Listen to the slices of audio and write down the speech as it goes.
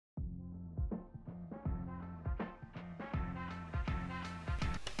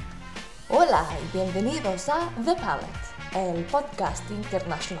Hola y bienvenidos a The PALLATT, el podcast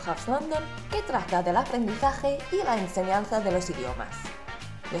International House London que trata del aprendizaje y la enseñanza de los idiomas.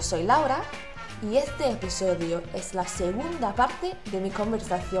 Yo soy Laura y este episodio es la segunda parte de mi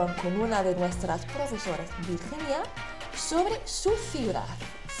conversación con una de nuestras profesoras, Virginia, sobre su ciudad,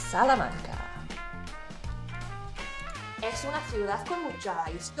 Salamanca. Es una ciudad con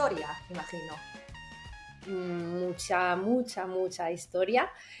mucha historia, imagino. Mucha historia.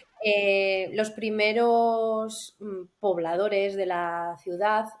 Los primeros pobladores de la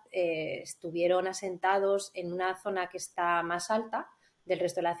ciudad estuvieron asentados en una zona que está más alta del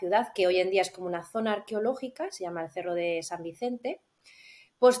resto de la ciudad, que hoy en día es como una zona arqueológica, se llama el Cerro de San Vicente.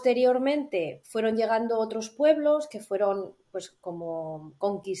 Posteriormente fueron llegando otros pueblos que fueron pues como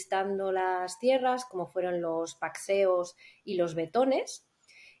conquistando las tierras, como fueron los paxeos y los betones.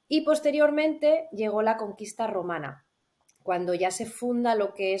 Y posteriormente llegó la conquista romana, cuando ya se funda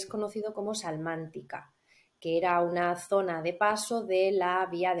lo que es conocido como Salmántica, que era una zona de paso de la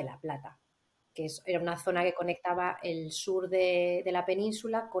Vía de la Plata, era una zona que conectaba el sur de la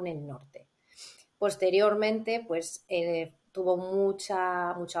península con el norte. Posteriormente, pues tuvo mucho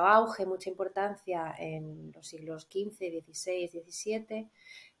auge, mucha importancia en los siglos XV, XVI, XVII,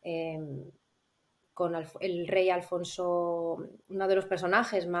 con el rey Alfonso. Uno de los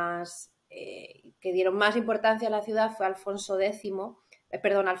personajes que dieron más importancia a la ciudad fue Alfonso IX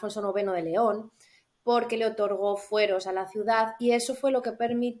de León, porque le otorgó fueros a la ciudad y eso fue lo que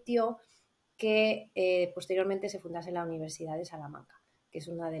permitió que posteriormente se fundase la Universidad de Salamanca, que es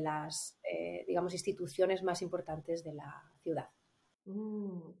una de las, instituciones más importantes de la ciudad.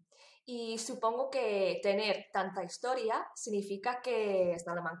 Y supongo que tener tanta historia significa que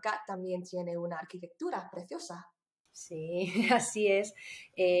Salamanca también tiene una arquitectura preciosa. Sí, así es.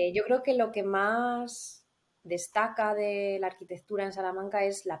 Yo creo que lo que más destaca de la arquitectura en Salamanca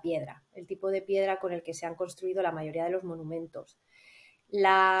es la piedra, el tipo de piedra con el que se han construido la mayoría de los monumentos.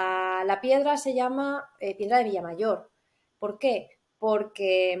 La piedra se llama piedra de Villamayor. ¿Por qué?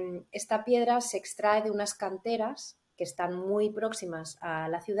 Porque esta piedra se extrae de unas canteras que están muy próximas a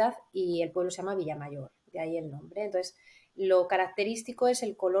la ciudad y el pueblo se llama Villamayor, de ahí el nombre. Entonces, lo característico es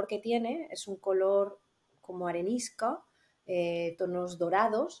el color que tiene, es un color como arenisca, tonos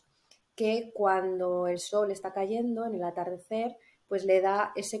dorados, que cuando el sol está cayendo en el atardecer, pues le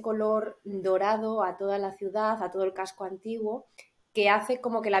da ese color dorado a toda la ciudad, a todo el casco antiguo, que hace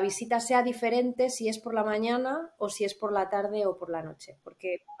como que la visita sea diferente si es por la mañana o si es por la tarde o por la noche,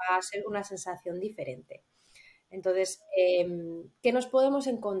 porque va a ser una sensación diferente. Entonces, ¿qué nos podemos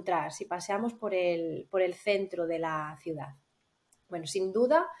encontrar si paseamos por el centro de la ciudad? Bueno, sin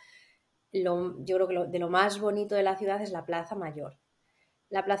duda, yo creo que de lo más bonito de la ciudad es la Plaza Mayor.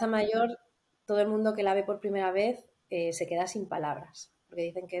 La Plaza Mayor, todo el mundo que la ve por primera vez se queda sin palabras, porque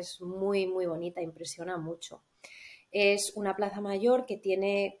dicen que es muy, muy bonita, impresiona mucho. Es una plaza mayor que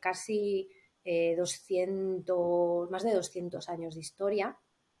tiene casi más de 200 años de historia.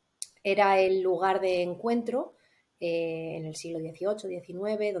 Era el lugar de encuentro en el siglo XVIII,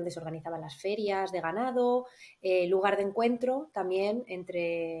 XIX, donde se organizaban las ferias de ganado, lugar de encuentro también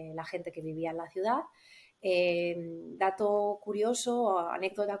entre la gente que vivía en la ciudad. Dato curioso,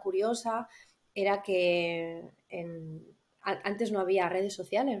 anécdota curiosa, era que antes no había redes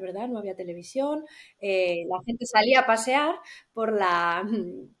sociales, ¿verdad? No había televisión, la gente salía a pasear por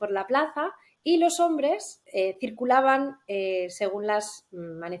por la plaza y los hombres circulaban según las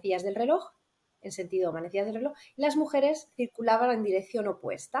manecillas del reloj, en sentido manecillas del reloj, y las mujeres circulaban en dirección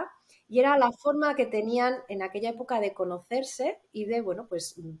opuesta. Y era la forma que tenían en aquella época de conocerse y de, bueno,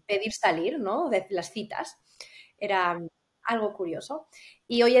 pues pedir salir, ¿no? De las citas. Era algo curioso.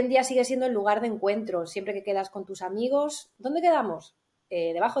 Y hoy en día sigue siendo el lugar de encuentro. Siempre que quedas con tus amigos, ¿dónde quedamos?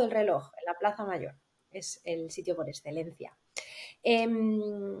 Debajo del reloj, en la Plaza Mayor. Es el sitio por excelencia.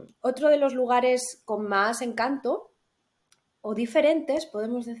 Otro de los lugares con más encanto o diferentes,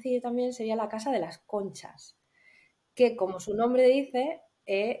 podemos decir también, sería la Casa de las Conchas, que como su nombre dice,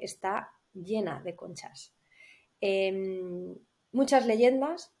 está llena de conchas. Muchas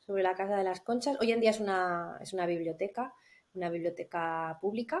leyendas sobre la Casa de las Conchas. Hoy en día es una biblioteca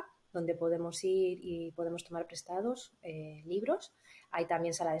pública donde podemos ir y podemos tomar prestados libros. Hay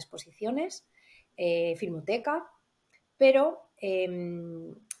también sala de exposiciones, filmoteca, pero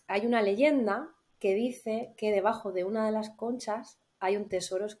hay una leyenda que dice que debajo de una de las conchas hay un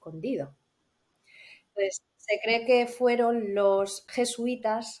tesoro escondido. Entonces, se cree que fueron los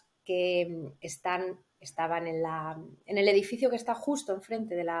jesuitas que estaban en el edificio que está justo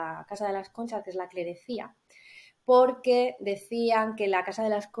enfrente de la Casa de las Conchas, que es la clerecía, porque decían que la Casa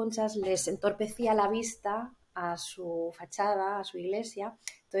de las Conchas les entorpecía la vista a su fachada, a su iglesia.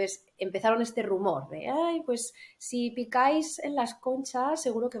 Entonces empezaron este rumor de, ay, pues si picáis en las conchas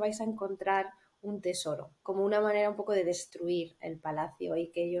seguro que vais a encontrar un tesoro, como una manera un poco de destruir el palacio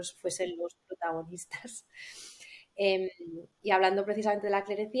y que ellos fuesen los protagonistas. Em, y hablando precisamente de la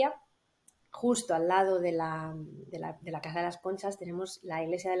clerecía, justo al lado de la Casa de las Conchas tenemos la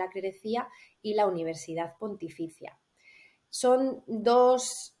Iglesia de la Clerecía y la Universidad Pontificia. Son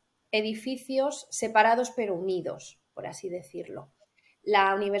dos edificios separados pero unidos, por así decirlo.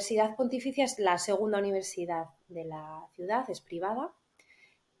 La Universidad Pontificia es la segunda universidad de la ciudad, es privada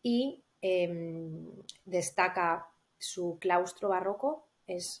y destaca su claustro barroco.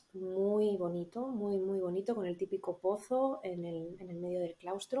 Es muy bonito, muy, muy bonito, con el típico pozo en el medio del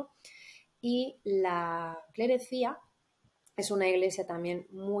claustro. Y la clerecía es una iglesia también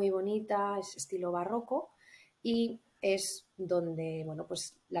muy bonita, es estilo barroco y es donde, bueno,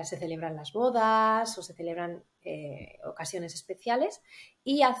 pues se celebran las bodas o se celebran ocasiones especiales.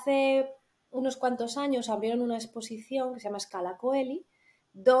 Y hace unos cuantos años abrieron una exposición que se llama Scala Coeli,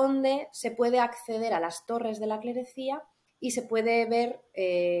 donde se puede acceder a las torres de la clerecía y se puede ver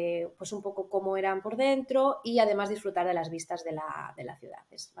pues un poco cómo eran por dentro y además disfrutar de las vistas de la ciudad.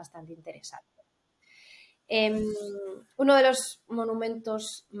 Es bastante interesante. Uno de los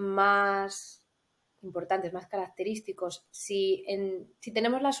monumentos más importantes, más característicos, si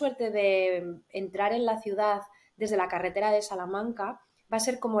tenemos la suerte de entrar en la ciudad desde la carretera de Salamanca, va a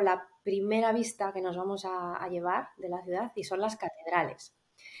ser como la primera vista que nos vamos a llevar de la ciudad y son las catedrales.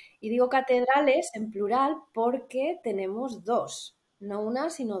 Y digo catedrales en plural porque tenemos dos, no una,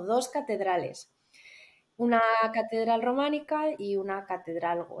 sino dos catedrales. Una catedral románica y una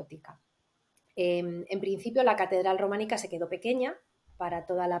catedral gótica. En principio, la catedral románica se quedó pequeña para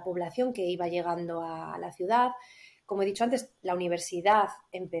toda la población que iba llegando a la ciudad. Como he dicho antes, la universidad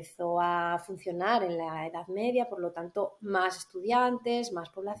empezó a funcionar en la Edad Media, por lo tanto, más estudiantes, más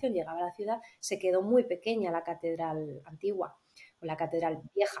población llegaba a la ciudad. Se quedó muy pequeña la catedral antigua, o la catedral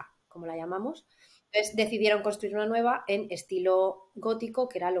vieja, como la llamamos. Entonces decidieron construir una nueva en estilo gótico,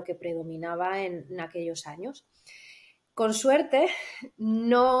 que era lo que predominaba en aquellos años. Con suerte,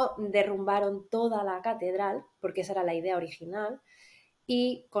 no derrumbaron toda la catedral, porque esa era la idea original,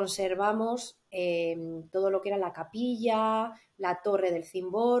 y conservamos todo lo que era la capilla, la torre del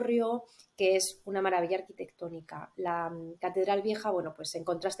cimborrio, que es una maravilla arquitectónica. La catedral vieja, bueno, pues en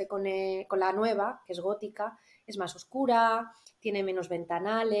contraste con la nueva, que es gótica, es más oscura, tiene menos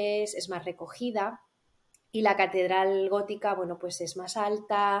ventanales, es más recogida. Y la catedral gótica, bueno, pues es más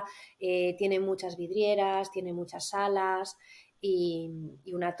alta, tiene muchas vidrieras, tiene muchas salas y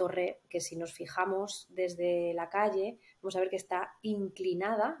una torre que si nos fijamos desde la calle, vamos a ver que está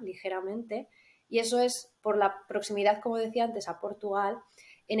inclinada ligeramente y eso es por la proximidad, como decía antes, a Portugal.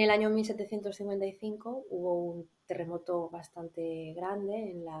 En el año 1755 hubo un terremoto bastante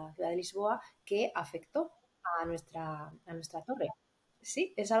grande en la ciudad de Lisboa que afectó a nuestra torre.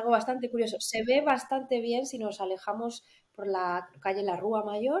 Sí, es algo bastante curioso. Se ve bastante bien si nos alejamos por la calle La Rúa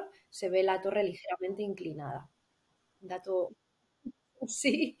Mayor, se ve la torre ligeramente inclinada. Dato,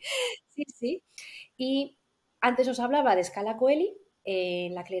 sí, sí, sí. Y antes os hablaba de Scala Coeli,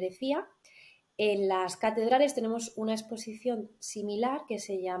 en la clerecía. En las catedrales tenemos una exposición similar que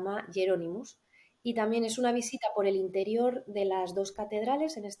se llama Hieronymus y también es una visita por el interior de las dos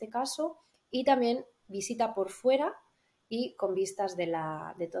catedrales, en este caso, y también visita por fuera y con vistas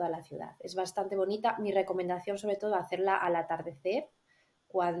de toda la ciudad. Es bastante bonita. Mi recomendación, sobre todo, hacerla al atardecer,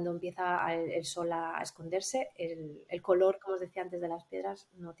 cuando empieza el sol a esconderse. El color, como os decía antes, de las piedras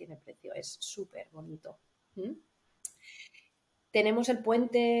no tiene precio. Es súper bonito. ¿Mm? Tenemos el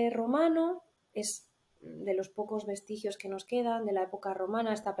puente romano, es de los pocos vestigios que nos quedan de la época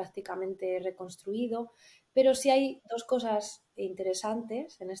romana, está prácticamente reconstruido, pero sí hay dos cosas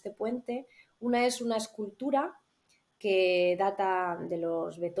interesantes en este puente. Una es una escultura que data de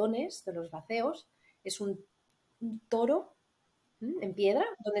los betones, de los baceos, es un toro en piedra,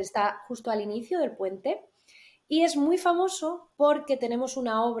 donde está justo al inicio del puente. Y es muy famoso porque tenemos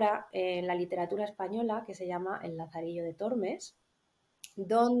una obra en la literatura española que se llama El Lazarillo de Tormes,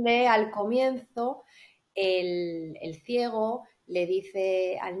 donde al comienzo el ciego le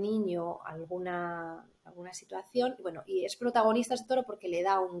dice al niño alguna situación, y bueno, y es protagonista ese toro porque le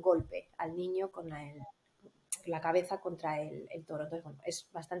da un golpe al niño con la cabeza contra el toro. Entonces, bueno, es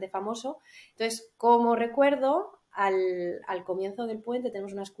bastante famoso. Entonces, como recuerdo, al comienzo del puente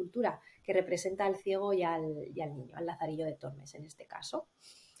tenemos una escultura que representa al ciego y al niño, al Lazarillo de Tormes en este caso.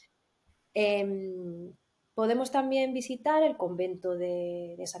 Eh, Podemos también visitar el convento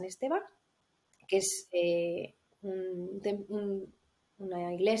de San Esteban, que es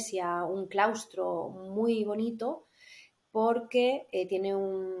una iglesia, un claustro muy bonito, porque tiene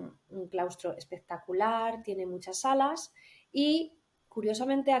un claustro espectacular, tiene muchas salas y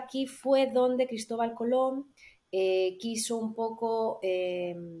curiosamente aquí fue donde Cristóbal Colón quiso un poco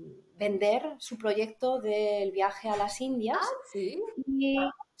vender su proyecto del viaje a las Ah, Indias. sí. Y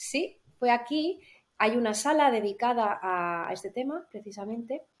sí, fue aquí. Hay una sala dedicada a este tema,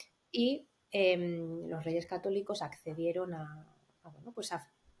 precisamente, y los Reyes Católicos accedieron bueno, pues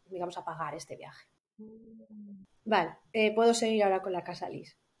digamos, a pagar este viaje. Mm. Vale, puedo seguir ahora con la Casa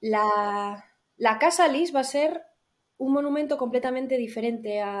Lis. La Casa Lis va a ser un monumento completamente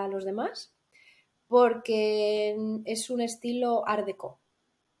diferente a los demás porque es un estilo Art Deco.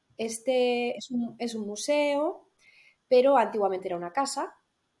 Este es un museo, pero antiguamente era una casa.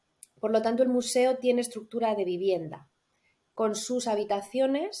 Por lo tanto, el museo tiene estructura de vivienda, con sus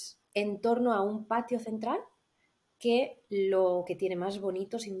habitaciones en torno a un patio central, que lo que tiene más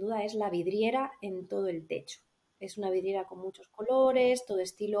bonito, sin duda, es la vidriera en todo el techo. Es una vidriera con muchos colores, todo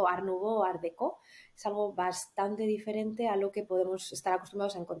estilo Art Nouveau, Art Deco. Es algo bastante diferente a lo que podemos estar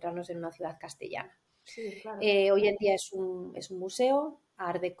acostumbrados a encontrarnos en una ciudad castellana. Sí, claro. Hoy en día es un museo,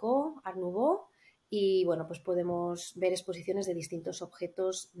 Art Deco, Art Nouveau, y bueno, pues podemos ver exposiciones de distintos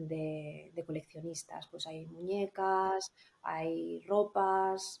objetos de coleccionistas. Pues hay muñecas, hay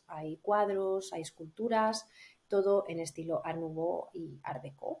ropas, hay cuadros, hay esculturas, todo en estilo Art Nouveau y Art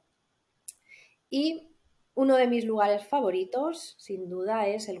Deco. Y uno de mis lugares favoritos, sin duda,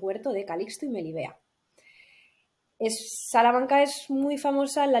 es el huerto de Calixto y Melibea. Salamanca es muy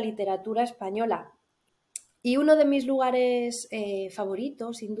famosa en la literatura española. Y uno de mis lugares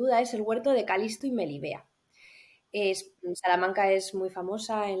favoritos, sin duda, es el huerto de Calixto y Melibea. Salamanca es muy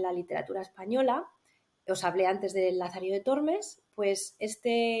famosa en la literatura española. Os hablé antes del Lazarillo de Tormes, pues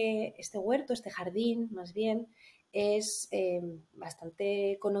este huerto, este jardín, más bien, es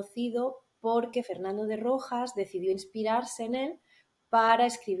bastante conocido porque Fernando de Rojas decidió inspirarse en él para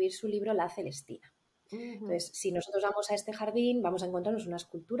escribir su libro La Celestina. Ujú. Entonces, si nosotros vamos a este jardín, vamos a encontrarnos una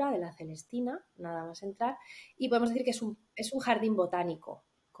escultura de la Celestina, nada más entrar, y podemos decir que es un jardín botánico,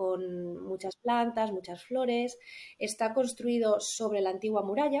 con muchas plantas, muchas flores. Está construido sobre la antigua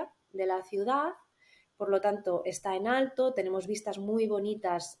muralla de la ciudad, por lo tanto está en alto, tenemos vistas muy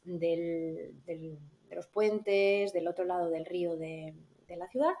bonitas de los puentes, del otro lado del río de la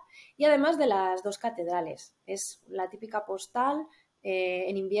ciudad, y además de las dos catedrales. Es la típica postal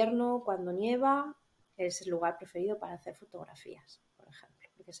en invierno cuando nieva, es el lugar preferido para hacer fotografías, por ejemplo,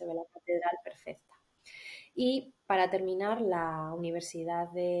 porque se ve la catedral perfecta. Y para terminar, la Universidad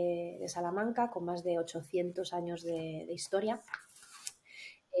de Salamanca, con más de 800 años de historia.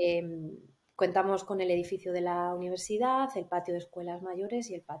 Contamos con el edificio de la universidad, el patio de escuelas mayores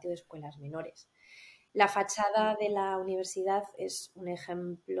y el patio de escuelas menores. La fachada de la universidad es un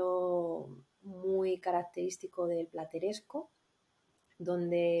ejemplo muy característico del plateresco,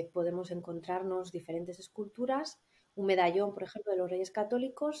 donde podemos encontrarnos diferentes esculturas, un medallón, por ejemplo, de los Reyes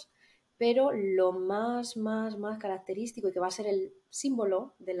Católicos, pero lo más característico y que va a ser el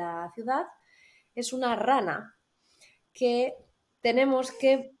símbolo de la ciudad es una rana que tenemos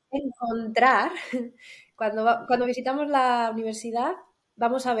que encontrar cuando visitamos la universidad.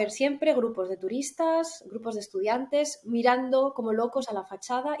 Vamos a ver siempre grupos de turistas, grupos de estudiantes mirando como locos a la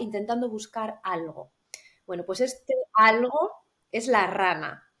fachada, intentando buscar algo. Bueno, pues este algo es la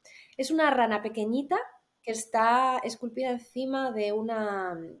rana. Es una rana pequeñita que está esculpida encima de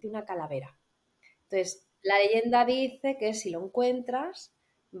una calavera. Entonces, la leyenda dice que si lo encuentras,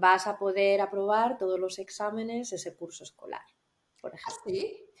 vas a poder aprobar todos los exámenes de ese curso escolar, por ¿Ah, ejemplo.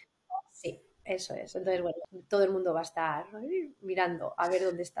 sí? Sí, eso es. Entonces, bueno, todo el mundo va a estar mirando a ver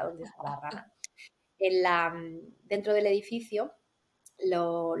dónde está la rana. Dentro del edificio,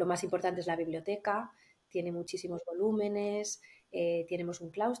 lo más importante es la biblioteca, tiene muchísimos volúmenes, tenemos un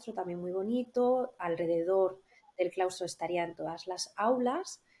claustro también muy bonito, alrededor del claustro estarían todas las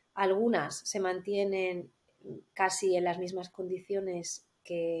aulas, algunas se mantienen casi en las mismas condiciones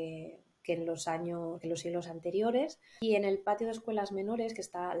que en los siglos anteriores, y en el patio de escuelas menores que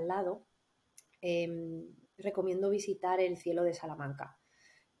está al lado, recomiendo visitar el cielo de Salamanca.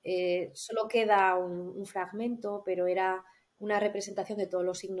 Solo queda un fragmento, pero era una representación de todos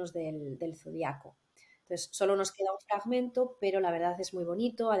los signos del zodiaco. Entonces, solo nos queda un fragmento, pero la verdad es muy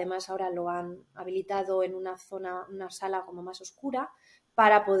bonito. Además, ahora lo han habilitado en una zona, una sala como más oscura,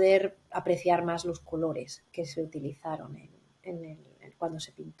 para poder apreciar más los colores que se utilizaron cuando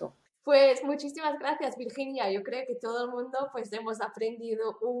se pintó. Pues muchísimas gracias, Virginia. Yo creo que todo el mundo pues hemos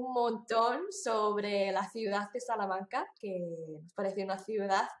aprendido un montón sobre la ciudad de Salamanca, que nos parece una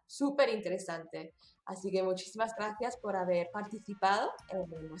ciudad súper interesante. Así que muchísimas gracias por haber participado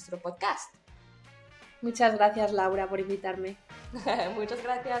en nuestro podcast. Muchas gracias, Laura, por invitarme. Muchas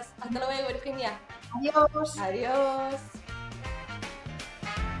gracias. Hasta luego, Virginia. Adiós. Adiós.